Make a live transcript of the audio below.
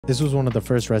This was one of the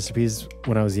first recipes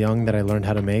when I was young that I learned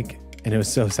how to make, and it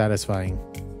was so satisfying.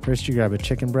 First, you grab a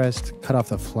chicken breast, cut off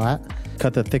the flat,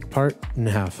 cut the thick part in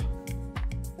half.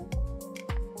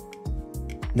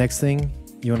 Next thing,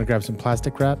 you want to grab some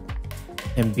plastic wrap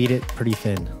and beat it pretty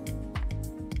thin.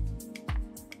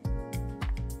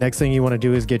 Next thing you want to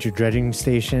do is get your dredging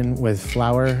station with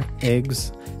flour,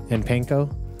 eggs, and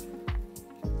panko.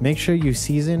 Make sure you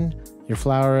season your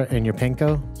flour and your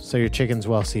panko so your chicken's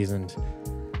well seasoned.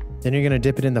 Then you're going to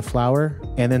dip it in the flour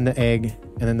and then the egg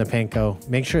and then the panko.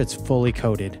 Make sure it's fully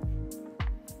coated.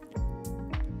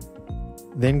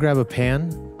 Then grab a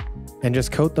pan and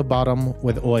just coat the bottom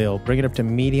with oil. Bring it up to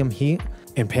medium heat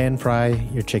and pan fry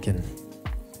your chicken.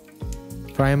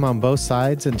 Fry them on both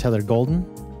sides until they're golden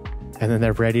and then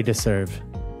they're ready to serve.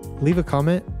 Leave a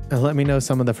comment and let me know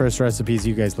some of the first recipes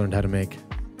you guys learned how to make.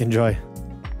 Enjoy.